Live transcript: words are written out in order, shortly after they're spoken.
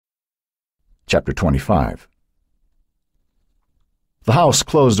Chapter 25. The house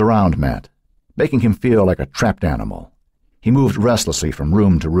closed around Matt, making him feel like a trapped animal. He moved restlessly from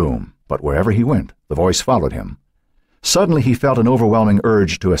room to room, but wherever he went, the voice followed him. Suddenly he felt an overwhelming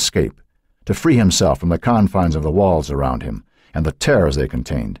urge to escape, to free himself from the confines of the walls around him and the terrors they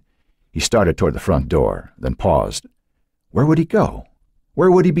contained. He started toward the front door, then paused. Where would he go?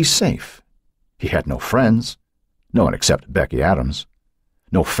 Where would he be safe? He had no friends, no one except Becky Adams,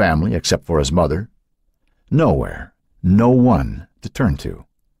 no family except for his mother. Nowhere, no one to turn to.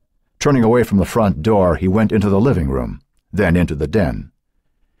 Turning away from the front door, he went into the living room, then into the den.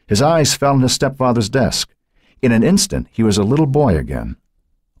 His eyes fell on his stepfather's desk. In an instant, he was a little boy again,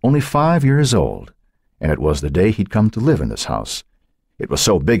 only 5 years old, and it was the day he'd come to live in this house. It was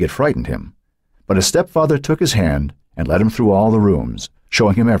so big it frightened him, but his stepfather took his hand and led him through all the rooms,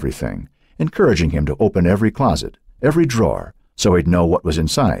 showing him everything, encouraging him to open every closet, every drawer, so he'd know what was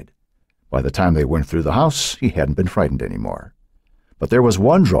inside. By the time they went through the house, he hadn't been frightened anymore. But there was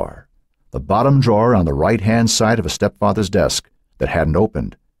one drawer, the bottom drawer on the right-hand side of his stepfather's desk, that hadn't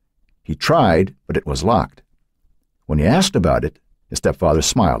opened. He tried, but it was locked. When he asked about it, his stepfather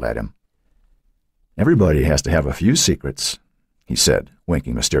smiled at him. "Everybody has to have a few secrets," he said,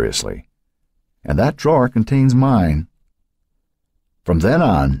 winking mysteriously. "And that drawer contains mine." From then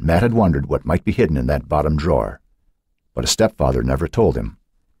on, Matt had wondered what might be hidden in that bottom drawer, but his stepfather never told him.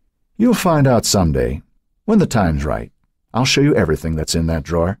 "You'll find out someday. When the time's right, I'll show you everything that's in that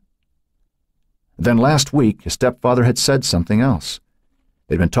drawer." Then last week, his stepfather had said something else.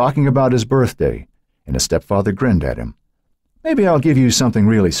 They'd been talking about his birthday, and his stepfather grinned at him. "Maybe I'll give you something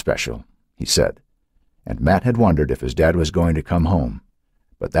really special," he said, and Matt had wondered if his dad was going to come home,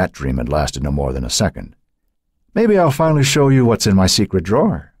 but that dream had lasted no more than a second. "Maybe I'll finally show you what's in my secret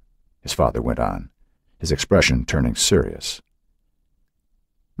drawer," his father went on, his expression turning serious.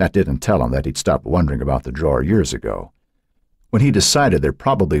 Matt didn't tell him that he'd stopped wondering about the drawer years ago, when he decided there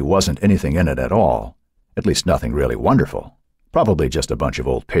probably wasn't anything in it at all, at least nothing really wonderful, probably just a bunch of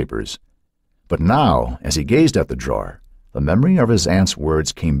old papers. But now, as he gazed at the drawer, the memory of his aunt's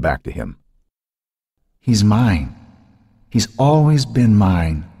words came back to him. "He's mine. He's always been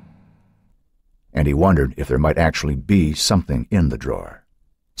mine." And he wondered if there might actually be something in the drawer,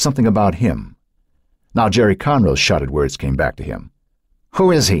 something about him. Now Jerry Conroe's shouted words came back to him.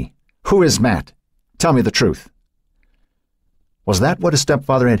 "Who is he? Who is Matt? Tell me the truth." Was that what his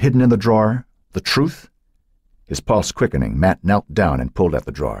stepfather had hidden in the drawer? The truth? His pulse quickening, Matt knelt down and pulled at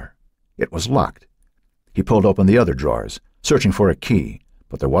the drawer. It was locked. He pulled open the other drawers, searching for a key,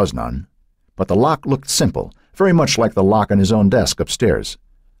 but there was none. But the lock looked simple, very much like the lock on his own desk upstairs.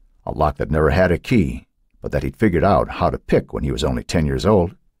 A lock that never had a key, but that he'd figured out how to pick when he was only 10 years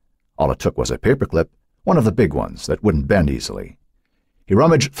old. All it took was a paperclip, one of the big ones that wouldn't bend easily. He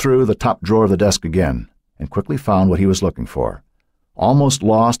rummaged through the top drawer of the desk again, and quickly found what he was looking for, almost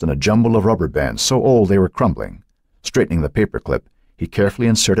lost in a jumble of rubber bands so old they were crumbling. Straightening the paperclip, he carefully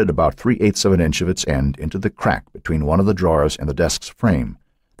inserted about 3/8 of an inch of its end into the crack between one of the drawers and the desk's frame,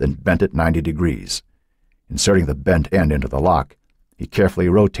 then bent it 90 degrees. Inserting the bent end into the lock, he carefully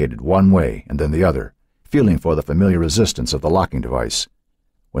rotated one way and then the other, feeling for the familiar resistance of the locking device.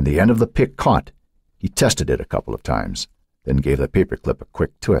 When the end of the pick caught, he tested it a couple of times, then gave the paperclip a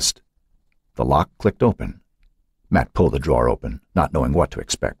quick twist. The lock clicked open. Matt pulled the drawer open, not knowing what to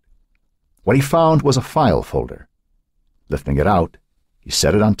expect. What he found was a file folder. Lifting it out, he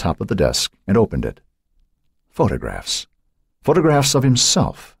set it on top of the desk and opened it. Photographs. Photographs of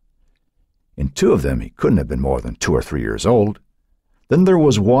himself. In 2 of them he couldn't have been more than 2 or 3 years old. Then there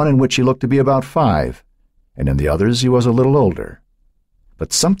was one in which he looked to be about 5, and in the others he was a little older.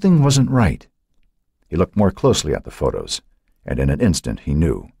 But something wasn't right. He looked more closely at the photos, and in an instant he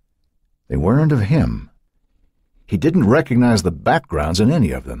knew. They weren't of him. He didn't recognize the backgrounds in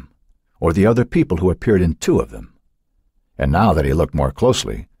any of them, or the other people who appeared in 2 of them. And now that he looked more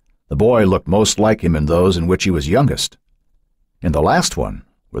closely, the boy looked most like him in those in which he was youngest. In the last one,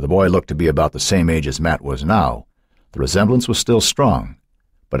 where the boy looked to be about the same age as Matt was now, the resemblance was still strong,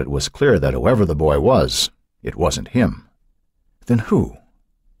 but it was clear that whoever the boy was, it wasn't him. Then who?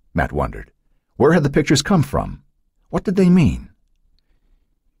 Matt wondered. Where had the pictures come from? What did they mean?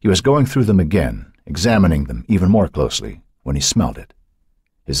 He was going through them again, examining them even more closely, when he smelled it.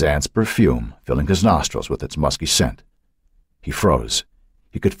 His aunt's perfume filling his nostrils with its musky scent. He froze.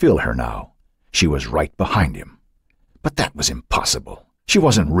 He could feel her now. She was right behind him. But that was impossible. She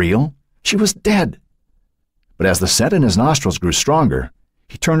wasn't real. She was dead. But as the scent in his nostrils grew stronger,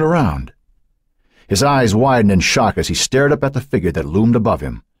 he turned around. His eyes widened in shock as he stared up at the figure that loomed above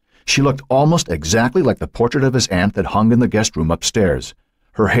him. She looked almost exactly like the portrait of his aunt that hung in the guest room upstairs.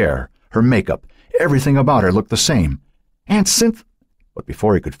 Her hair, her makeup, everything about her looked the same. Aunt Cynth— But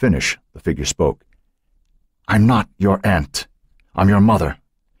before he could finish, the figure spoke. "I'm not your aunt. I'm your mother,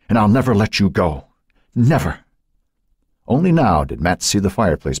 and I'll never let you go. Never." Only now did Matt see the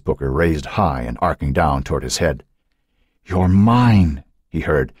fireplace poker raised high and arcing down toward his head. "You're mine," he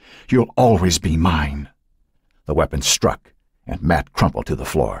heard. "You'll always be mine." The weapon struck, and Matt crumpled to the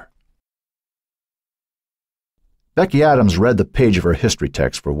floor. Becky Adams read the page of her history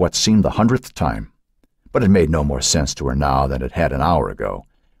text for what seemed the 100th time, but it made no more sense to her now than it had an hour ago,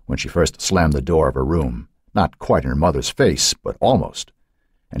 when she first slammed the door of her room, not quite in her mother's face, but almost,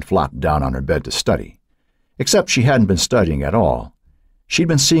 and flopped down on her bed to study. Except she hadn't been studying at all. She'd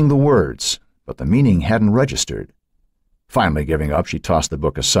been seeing the words, but the meaning hadn't registered. Finally giving up, she tossed the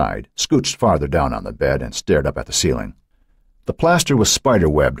book aside, scooched farther down on the bed, and stared up at the ceiling. The plaster was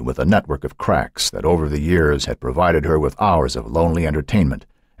spider-webbed with a network of cracks that over the years had provided her with hours of lonely entertainment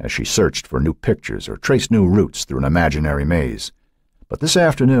as she searched for new pictures or traced new routes through an imaginary maze. But this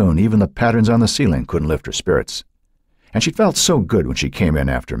afternoon, even the patterns on the ceiling couldn't lift her spirits. And she felt so good when she came in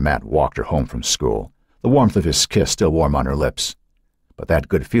after Matt walked her home from school, the warmth of his kiss still warm on her lips. But that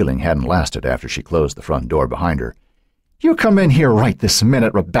good feeling hadn't lasted after she closed the front door behind her. "You come in here right this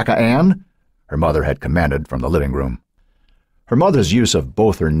minute, Rebecca Ann," her mother had commanded from the living room. Her mother's use of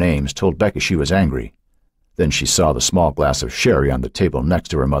both her names told Becky she was angry. Then she saw the small glass of sherry on the table next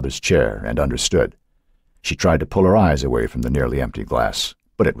to her mother's chair and understood. She tried to pull her eyes away from the nearly empty glass,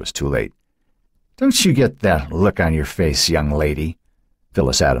 but it was too late. "Don't you get that look on your face, young lady,"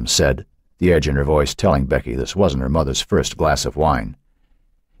 Phyllis Adams said, the edge in her voice telling Becky this wasn't her mother's first glass of wine.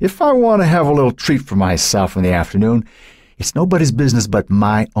 "If I want to have a little treat for myself in the afternoon, it's nobody's business but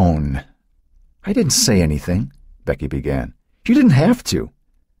my own." "I didn't say anything," Becky began. "You didn't have to.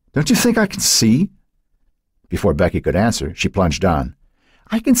 Don't you think I can see?" Before Becky could answer, she plunged on.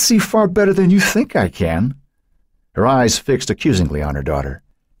 "I can see far better than you think I can." Her eyes fixed accusingly on her daughter.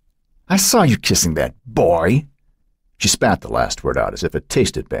 "I saw you kissing that boy." She spat the last word out as if it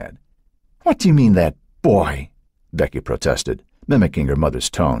tasted bad. "What do you mean, that boy?" Becky protested, mimicking her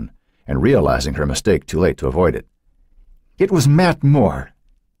mother's tone, and realizing her mistake too late to avoid it. "It was Matt Moore.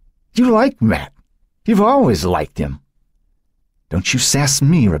 You like Matt. You've always liked him." "Don't you sass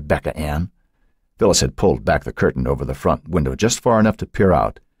me, Rebecca Ann." Phyllis had pulled back the curtain over the front window just far enough to peer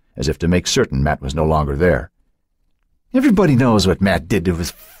out, as if to make certain Matt was no longer there. "Everybody knows what Matt did to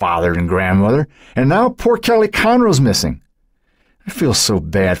his father and grandmother, and now poor Kelly Conroe's missing. I feel so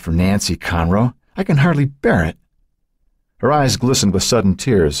bad for Nancy Conroe. I can hardly bear it." Her eyes glistened with sudden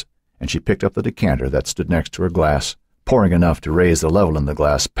tears, and she picked up the decanter that stood next to her glass, pouring enough to raise the level in the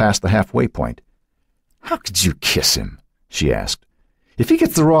glass past the halfway point. "How could you kiss him?" she asked. "If he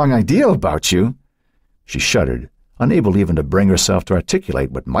gets the wrong idea about you—" She shuddered, unable even to bring herself to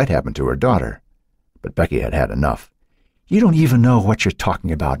articulate what might happen to her daughter. But Becky had had enough. "You don't even know what you're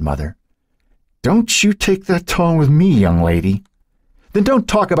talking about, Mother." "Don't you take that tone with me, young lady." "Then don't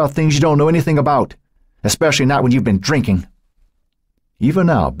talk about things you don't know anything about, especially not when you've been drinking." Even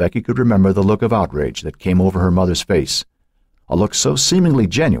now Becky could remember the look of outrage that came over her mother's face, a look so seemingly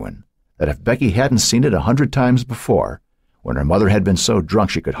genuine that if Becky hadn't seen it 100 times before, when her mother had been so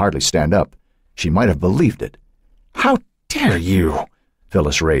drunk she could hardly stand up, she might have believed it. "How dare you!"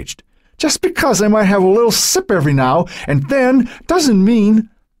 Phyllis raged. "Just because I might have a little sip every now and then doesn't mean—"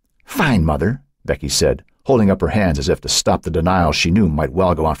 "Fine, Mother," Becky said, holding up her hands as if to stop the denial she knew might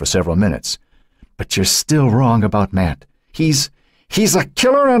well go on for several minutes. "But you're still wrong about Matt. He's a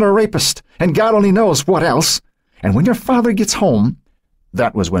killer and a rapist, and God only knows what else. And when your father gets home—"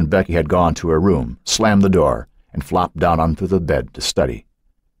 That was when Becky had gone to her room, slammed the door, and flopped down onto the bed to study.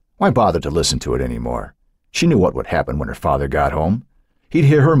 Why bother to listen to it any more? She knew what would happen when her father got home. He'd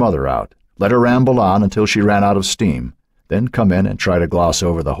hear her mother out, let her ramble on until she ran out of steam, then come in and try to gloss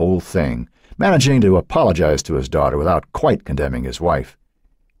over the whole thing, managing to apologize to his daughter without quite condemning his wife.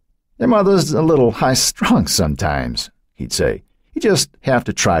 "Your mother's a little high-strung sometimes," he'd say. "You just have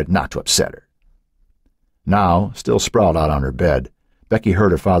to try not to upset her." Now, still sprawled out on her bed, Becky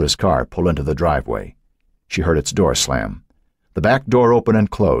heard her father's car pull into the driveway. She heard its door slam, the back door open and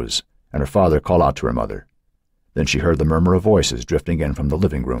close, and her father call out to her mother. Then she heard the murmur of voices drifting in from the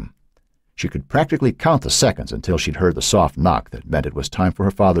living room. She could practically count the seconds until she'd heard the soft knock that meant it was time for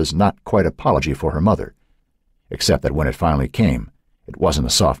her father's not-quite apology for her mother. Except that when it finally came, it wasn't a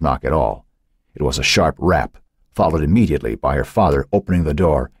soft knock at all. It was a sharp rap, followed immediately by her father opening the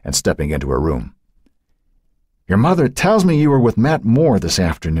door and stepping into her room. "Your mother tells me you were with Matt Moore this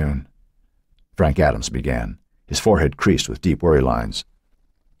afternoon," Frank Adams began, his forehead creased with deep worry lines.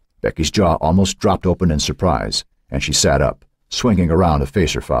 Becky's jaw almost dropped open in surprise, and she sat up, swinging around to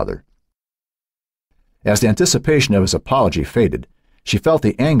face her father, As the anticipation of his apology faded, she felt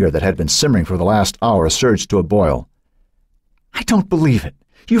the anger that had been simmering for the last hour surge to a boil. "I don't believe it.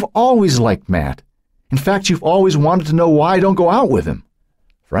 You've always liked Matt. In fact, you've always wanted to know why I don't go out with him."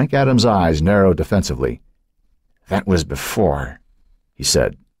 Frank Adams' eyes narrowed defensively. "That was before," he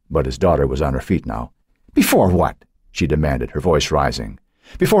said, but his daughter was on her feet now. "Before what?" she demanded, her voice rising.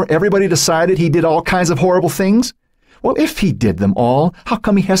 "Before everybody decided he did all kinds of horrible things? Well, if he did them all, how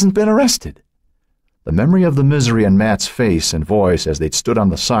come he hasn't been arrested?" The memory of the misery in Matt's face and voice as they'd stood on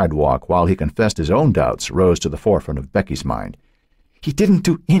the sidewalk while he confessed his own doubts rose to the forefront of Becky's mind. "He didn't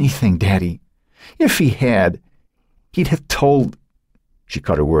do anything, Daddy. If he had, he'd have told—" She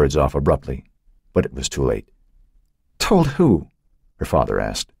cut her words off abruptly, but it was too late. "Told who?" her father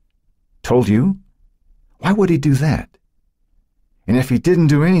asked. "Told you? Why would he do that? And if he didn't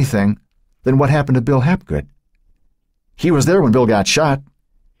do anything, then what happened to Bill Hapgood? He was there when Bill got shot.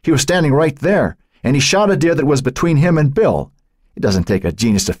 He was standing right there, and he shot a deer that was between him and Bill. It doesn't take a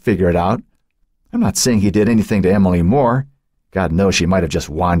genius to figure it out. I'm not saying he did anything to Emily Moore. God knows she might have just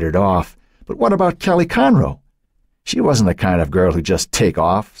wandered off. But what about Kelly Conroe? She wasn't the kind of girl who'd just take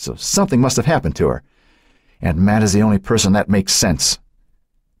off, so something must have happened to her. And Matt is the only person that makes sense."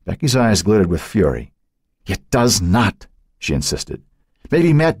 Becky's eyes glittered with fury. "It does not," she insisted.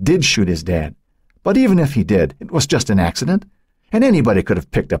 "Maybe Matt did shoot his dad. But even if he did, it was just an accident. And anybody could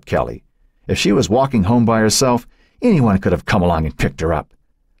have picked up Kelly. If she was walking home by herself, anyone could have come along and picked her up."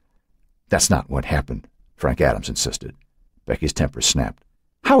 "That's not what happened," Frank Adams insisted. Becky's temper snapped.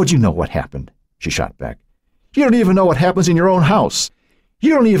 "How would you know what happened?" she shot back. "You don't even know what happens in your own house.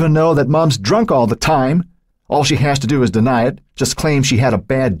 You don't even know that Mom's drunk all the time. All she has to do is deny it, just claim she had a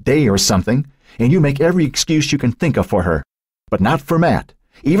bad day or something, and you make every excuse you can think of for her. But not for Matt,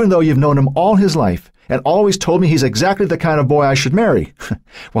 even though you've known him all his life and always told me he's exactly the kind of boy I should marry.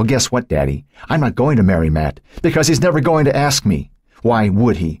 Well, guess what, Daddy? I'm not going to marry Matt, because he's never going to ask me. Why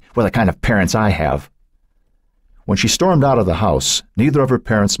would he, with the kind of parents I have?" When she stormed out of the house, neither of her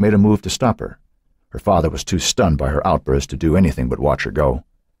parents made a move to stop her. Her father was too stunned by her outburst to do anything but watch her go.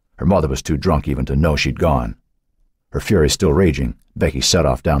 Her mother was too drunk even to know she'd gone. Her fury still raging, Becky set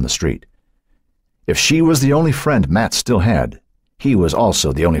off down the street. If she was the only friend Matt still had, he was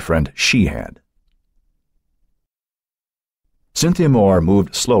also the only friend she had. Cynthia Moore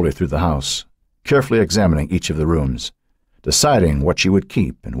moved slowly through the house, carefully examining each of the rooms, deciding what she would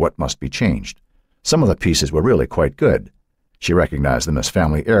keep and what must be changed. Some of the pieces were really quite good. She recognized them as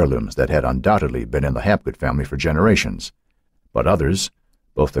family heirlooms that had undoubtedly been in the Hapgood family for generations. But others,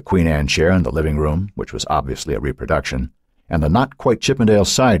 both the Queen Anne chair in the living room, which was obviously a reproduction, and the not-quite Chippendale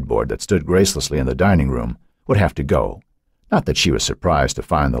sideboard that stood gracelessly in the dining room, would have to go. Not that she was surprised to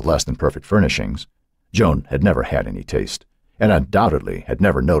find the less-than-perfect furnishings. Joan had never had any taste, and undoubtedly had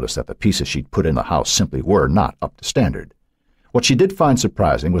never noticed that the pieces she'd put in the house simply were not up to standard. What she did find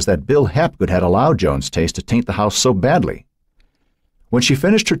surprising was that Bill Hapgood had allowed Joan's taste to taint the house so badly. When she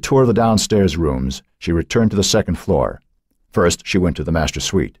finished her tour of the downstairs rooms, she returned to the second floor. First, she went to the master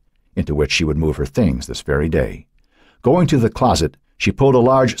suite, into which she would move her things this very day. Going to the closet, she pulled a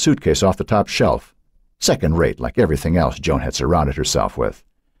large suitcase off the top shelf, second-rate like everything else Joan had surrounded herself with,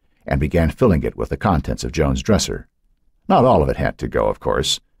 and began filling it with the contents of Joan's dresser. Not all of it had to go, of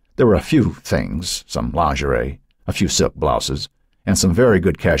course. There were a few things, some lingerie, a few silk blouses, and some very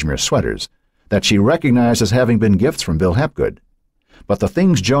good cashmere sweaters, that she recognized as having been gifts from Bill Hapgood. But the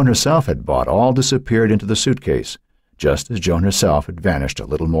things Joan herself had bought all disappeared into the suitcase, just as Joan herself had vanished a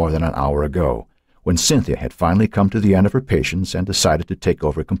little more than an hour ago, when Cynthia had finally come to the end of her patience and decided to take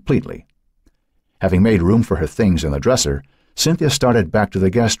over completely. Having made room for her things in the dresser, Cynthia started back to the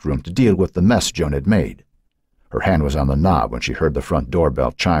guest room to deal with the mess Joan had made. Her hand was on the knob when she heard the front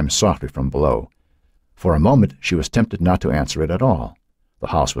doorbell chime softly from below. For a moment she was tempted not to answer it at all. The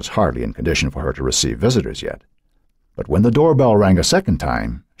house was hardly in condition for her to receive visitors yet. But when the doorbell rang a second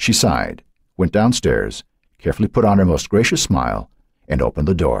time, she sighed, went downstairs, carefully put on her most gracious smile, and opened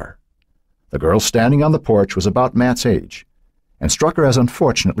the door. The girl standing on the porch was about Matt's age, and struck her as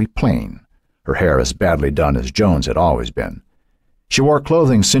unfortunately plain, her hair as badly done as Joan's had always been. She wore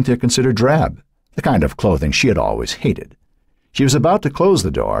clothing Cynthia considered drab, the kind of clothing she had always hated. She was about to close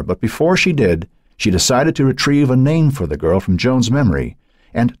the door, but before she did, she decided to retrieve a name for the girl from Joan's memory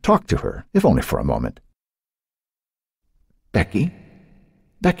and talk to her, if only for a moment. "Becky?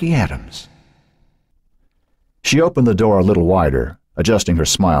 Becky Adams." She opened the door a little wider, adjusting her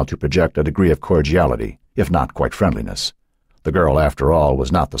smile to project a degree of cordiality, if not quite friendliness. The girl, after all,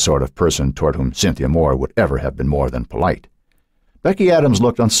 was not the sort of person toward whom Cynthia Moore would ever have been more than polite. Becky Adams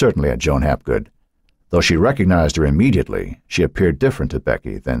looked uncertainly at Joan Hapgood. Though she recognized her immediately, she appeared different to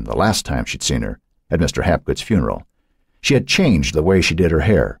Becky than the last time she'd seen her, at Mr. Hapgood's funeral. She had changed the way she did her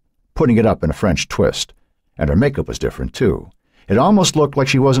hair, putting it up in a French twist, and her makeup was different, too. It almost looked like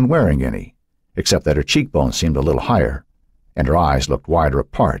she wasn't wearing any, except that her cheekbones seemed a little higher, and her eyes looked wider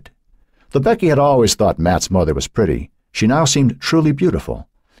apart. Though Becky had always thought Matt's mother was pretty, she now seemed truly beautiful.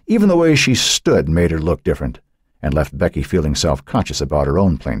 Even the way she stood made her look different, and left Becky feeling self-conscious about her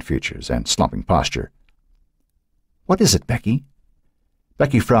own plain features and slumping posture. "What is it, Becky?"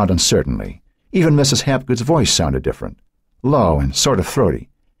 Becky frowned uncertainly. Even Mrs. Hapgood's voice sounded different, low and sort of throaty.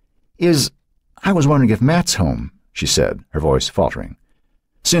 I was wondering if Matt's home," she said, her voice faltering.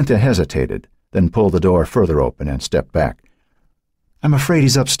 Cynthia hesitated, then pulled the door further open and stepped back. "I'm afraid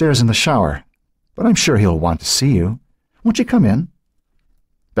he's upstairs in the shower, but I'm sure he'll want to see you. Won't you come in?"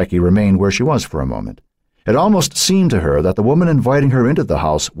 Becky remained where she was for a moment. It almost seemed to her that the woman inviting her into the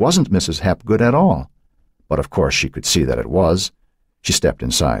house wasn't Mrs. Hapgood at all, but of course she could see that it was. She stepped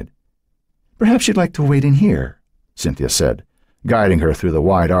inside. "Perhaps you'd like to wait in here," Cynthia said, guiding her through the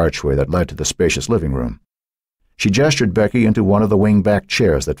wide archway that led to the spacious living room. She gestured Becky into one of the wing-back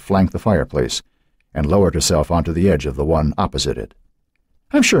chairs that flanked the fireplace, and lowered herself onto the edge of the one opposite it.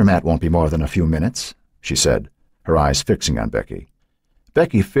 "I'm sure Matt won't be more than a few minutes," she said, her eyes fixing on Becky.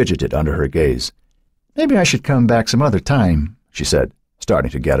 Becky fidgeted under her gaze. "Maybe I should come back some other time," she said,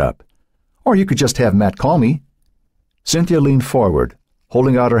 starting to get up. "Or you could just have Matt call me." Cynthia leaned forward,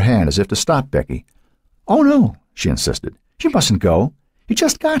 holding out her hand as if to stop Becky. "Oh, no," she insisted. "You mustn't go. You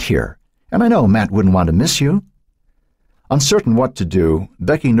just got here, and I know Matt wouldn't want to miss you." Uncertain what to do,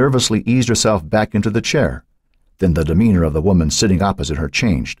 Becky nervously eased herself back into the chair. Then the demeanor of the woman sitting opposite her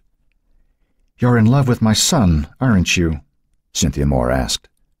changed. "You're in love with my son, aren't you?" Cynthia Moore asked,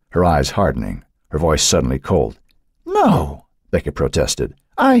 her eyes hardening, her voice suddenly cold. "No," Becky protested.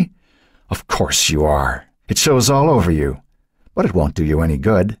 "Of course you are. It shows all over you. But it won't do you any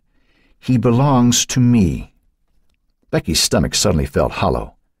good. He belongs to me." Becky's stomach suddenly felt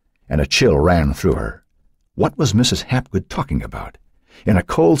hollow, and a chill ran through her. What was Mrs. Hapgood talking about? In a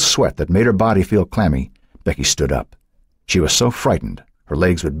cold sweat that made her body feel clammy, Becky stood up. She was so frightened, her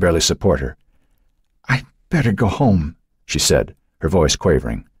legs would barely support her. "I'd better go home," she said, her voice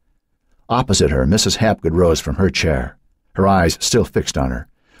quavering. Opposite her, Mrs. Hapgood rose from her chair, her eyes still fixed on her,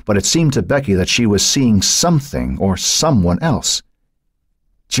 but it seemed to Becky that she was seeing something or someone else.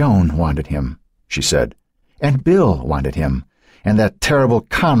 "Joan wanted him," she said, "and Bill wanted him, and that terrible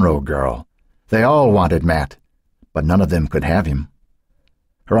Conroe girl. They all wanted Matt, but none of them could have him."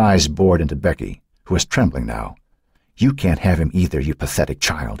 Her eyes bored into Becky, who was trembling now. "You can't have him either, you pathetic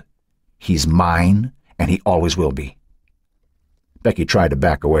child. He's mine, and he always will be." Becky tried to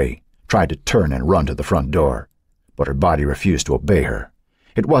back away, tried to turn and run to the front door, but her body refused to obey her.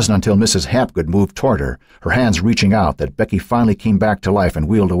 It wasn't until Mrs. Hapgood moved toward her, her hands reaching out, that Becky finally came back to life and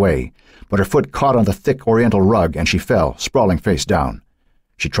wheeled away, but her foot caught on the thick oriental rug and she fell, sprawling face down.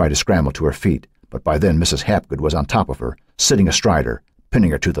 She tried to scramble to her feet, but by then Mrs. Hapgood was on top of her, sitting astride her,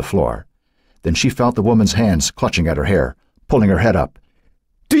 pinning her to the floor. Then she felt the woman's hands clutching at her hair, pulling her head up.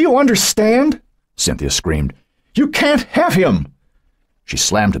 "Do you understand?" Cynthia screamed. "You can't have him!" She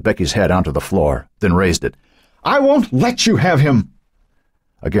slammed Becky's head onto the floor, then raised it. "I won't let you have him!"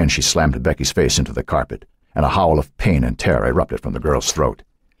 Again she slammed Becky's face into the carpet, and a howl of pain and terror erupted from the girl's throat.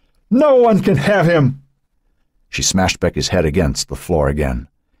 "No one can have him!" She smashed Becky's head against the floor again.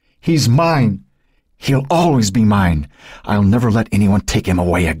 "He's mine. He'll always be mine. I'll never let anyone take him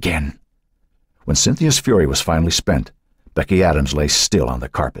away again." When Cynthia's fury was finally spent, Becky Adams lay still on the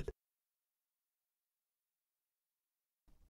carpet.